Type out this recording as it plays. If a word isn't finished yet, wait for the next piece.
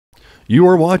You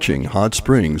are watching Hot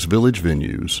Springs Village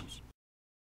Venues.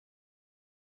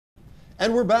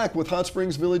 And we're back with Hot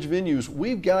Springs Village Venues.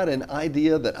 We've got an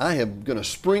idea that I am going to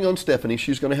spring on Stephanie.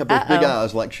 She's going to have those big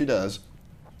eyes like she does.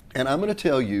 And I'm going to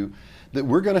tell you that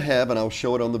we're going to have, and I'll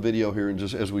show it on the video here and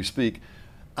just as we speak,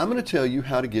 I'm going to tell you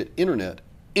how to get internet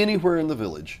anywhere in the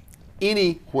village.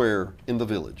 Anywhere in the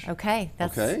village. Okay,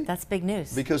 that's big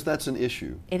news. Because that's an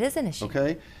issue. It is an issue.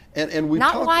 Okay, and we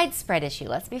not widespread issue.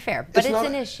 Let's be fair, but it's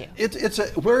an issue.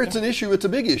 Where it's an issue, it's a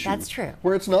big issue. That's true.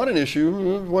 Where it's not an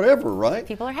issue, whatever, right?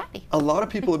 People are happy. A lot of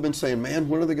people have been saying, "Man,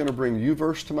 when are they going to bring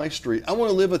U-verse to my street? I want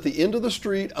to live at the end of the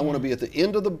street. I want to be at the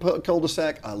end of the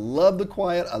cul-de-sac. I love the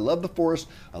quiet. I love the forest.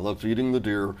 I love feeding the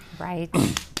deer." Right.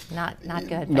 Not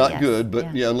good. Not good,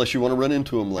 but yeah, unless you want to run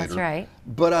into them later. That's right.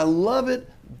 But I love it.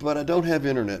 But I don't have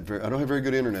internet. I don't have very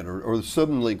good internet, or the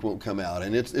Suddenlink won't come out,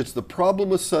 and it's the problem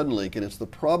with Suddenlink, and it's the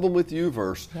problem with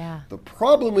U-verse. Yeah. The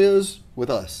problem is with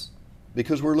us,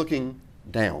 because we're looking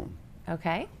down.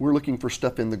 Okay. We're looking for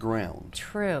stuff in the ground.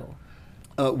 True.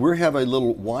 We have a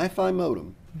little Wi-Fi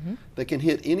modem that can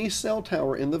hit any cell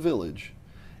tower in the village,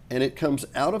 and it comes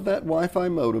out of that Wi-Fi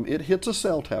modem. It hits a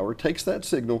cell tower, takes that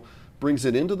signal, brings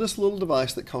it into this little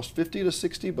device that costs $50 to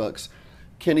 $60.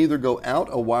 Can either go out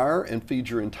a wire and feed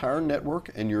your entire network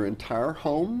and your entire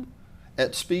home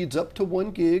at speeds up to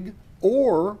 1 gig,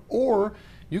 or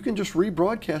you can just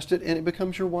rebroadcast it and it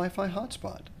becomes your Wi-Fi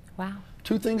hotspot. Wow.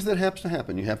 Two things that have to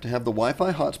happen. You have to have the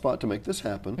Wi-Fi hotspot to make this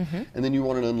happen, and then you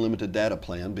want an unlimited data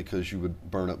plan because you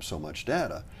would burn up so much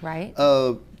data. Right.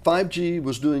 5G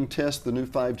was doing tests, the new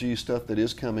 5G stuff that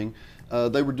is coming.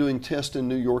 They were doing tests in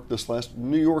New York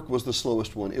New York was the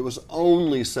slowest one. It was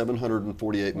only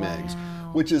 748 megs,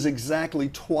 which is exactly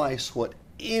twice what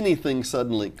anything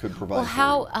Suddenlink could provide.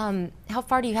 Well, how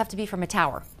far do you have to be from a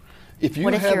tower? If you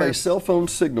have a cell phone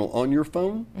signal on your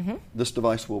phone, this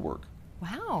device will work.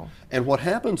 Wow. And what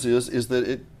happens is that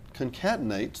it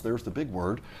concatenates, there's the big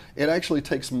word, it actually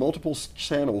takes multiple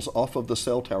channels off of the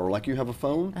cell tower. Like you have a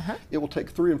phone, it will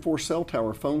take 3 and 4 cell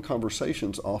tower phone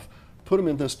conversations off, put them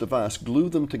in this device, glue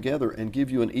them together, and give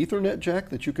you an Ethernet jack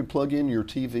that you could plug in your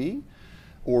TV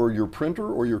or your printer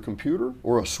or your computer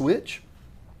or a switch.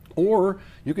 Or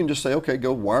you can just say, okay,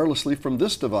 go wirelessly from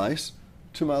this device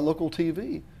to my local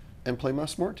TV and play my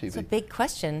smart TV. It's a big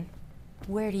question.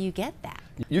 Where do you get that?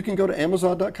 You can go to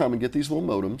Amazon.com and get these little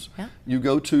modems. Yeah. You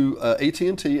go to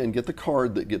AT&T and get the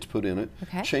card that gets put in it.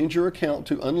 Okay. Change your account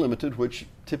to unlimited, which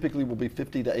typically will be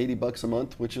 $50 to $80 a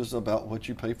month, which is about what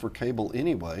you pay for cable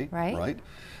anyway. Right.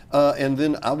 And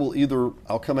then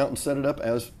I'll come out and set it up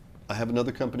as I have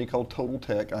another company called Total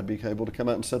Tech. I'd be able to come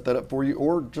out and set that up for you,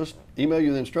 or just email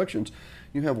you the instructions.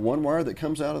 You have one wire that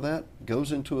comes out of that,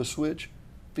 goes into a switch,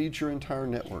 feeds your entire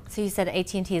network. So you said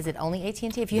AT&T, is it only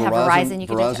AT&T? If you have Verizon, you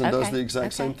can just... Verizon does the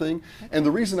exact same thing. And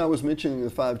the reason I was mentioning the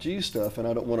 5G stuff, and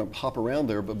I don't want to hop around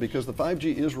there, but because the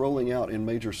 5G is rolling out in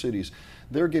major cities,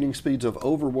 they're getting speeds of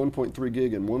over 1.3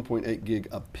 gig and 1.8 gig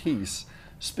a piece.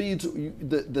 Speeds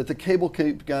that the cable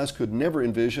guys could never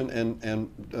envision, and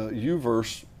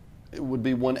U-verse, it would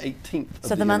be 1/18.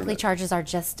 So the monthly charges are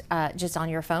just on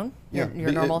your phone,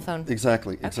 your normal phone.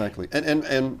 Exactly.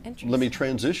 And let me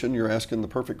transition. You're asking the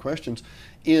perfect questions.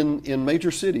 In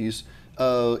major cities,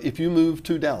 if you move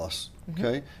to Dallas,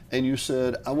 okay, and you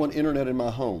said I want internet in my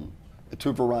home,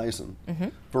 to Verizon,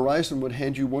 Verizon would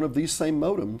hand you one of these same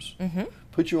modems,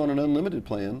 put you on an unlimited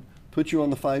plan, put you on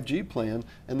the 5G plan,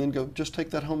 and then go just take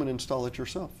that home and install it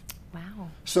yourself. Wow.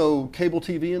 So cable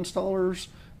TV installers,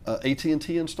 AT&T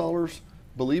installers,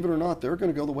 believe it or not, they're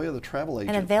going to go the way of the travel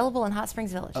agent. And available in Hot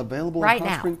Springs Village. Available right in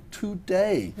Hot Springs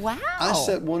today. Wow. I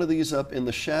set one of these up in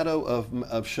the shadow of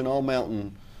Chenal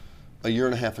Mountain a year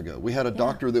and a half ago. We had a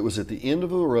doctor that was at the end of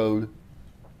the road,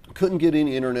 couldn't get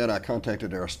any internet. I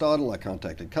contacted Aristotle, I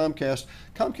contacted Comcast.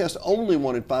 Comcast only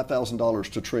wanted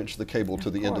 $5,000 to trench the cable to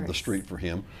the end of the street for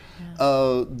him.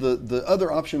 The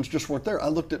other options just weren't there. I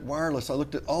looked at wireless, I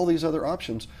looked at all these other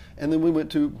options, and then we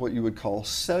went to what you would call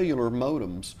cellular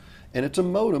modems. And it's a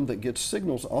modem that gets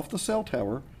signals off the cell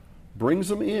tower, brings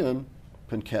them in,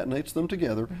 concatenates them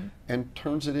together, and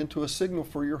turns it into a signal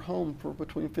for your home for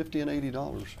between $50 and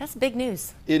 $80. That's big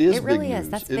news. It is big news. It really is.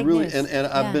 That's big news. And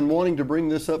I've been wanting to bring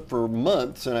this up for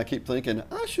months, and I keep thinking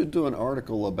I should do an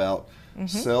article about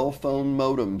cell phone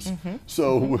modems.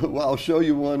 So I'll show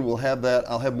you one. We'll have that.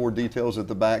 I'll have more details at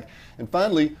the back. And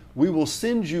finally, we will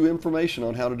send you information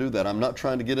on how to do that. I'm not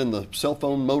trying to get in the cell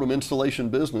phone modem installation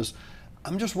business.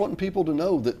 I'm just wanting people to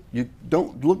know that you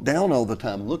don't look down all the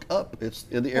time. Look up. It's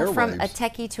in the airwaves. From a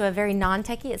techie to a very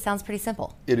non-techie, it sounds pretty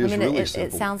simple. It is really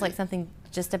simple. It sounds like something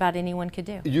just about anyone could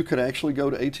do. You could actually go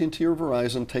to AT&T or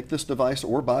Verizon, take this device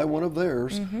or buy one of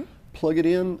theirs, plug it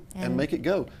in and make it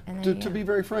go. And To be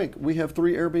very frank, we have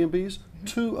 3 Airbnbs.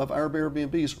 2 of our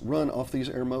Airbnbs run off these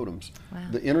air modems. Wow.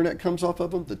 The internet comes off of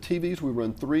them. The TVs, we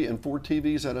run 3 and 4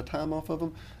 TVs at a time off of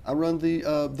them. I run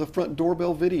the front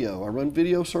doorbell video. I run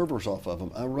video servers off of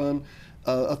them. I run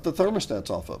the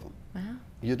thermostats off of them. Wow.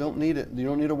 You don't need it. You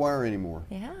don't need a wire anymore.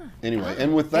 Yeah. Anyway,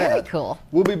 and with that, very cool.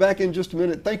 We'll be back in just a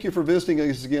minute. Thank you for visiting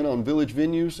us again on Village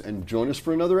Venues, and join us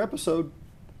for another episode.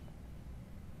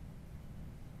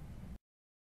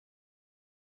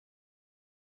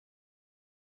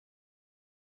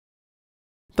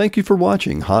 Thank you for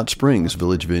watching Hot Springs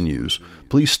Village Venues.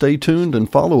 Please stay tuned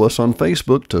and follow us on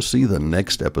Facebook to see the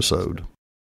next episode.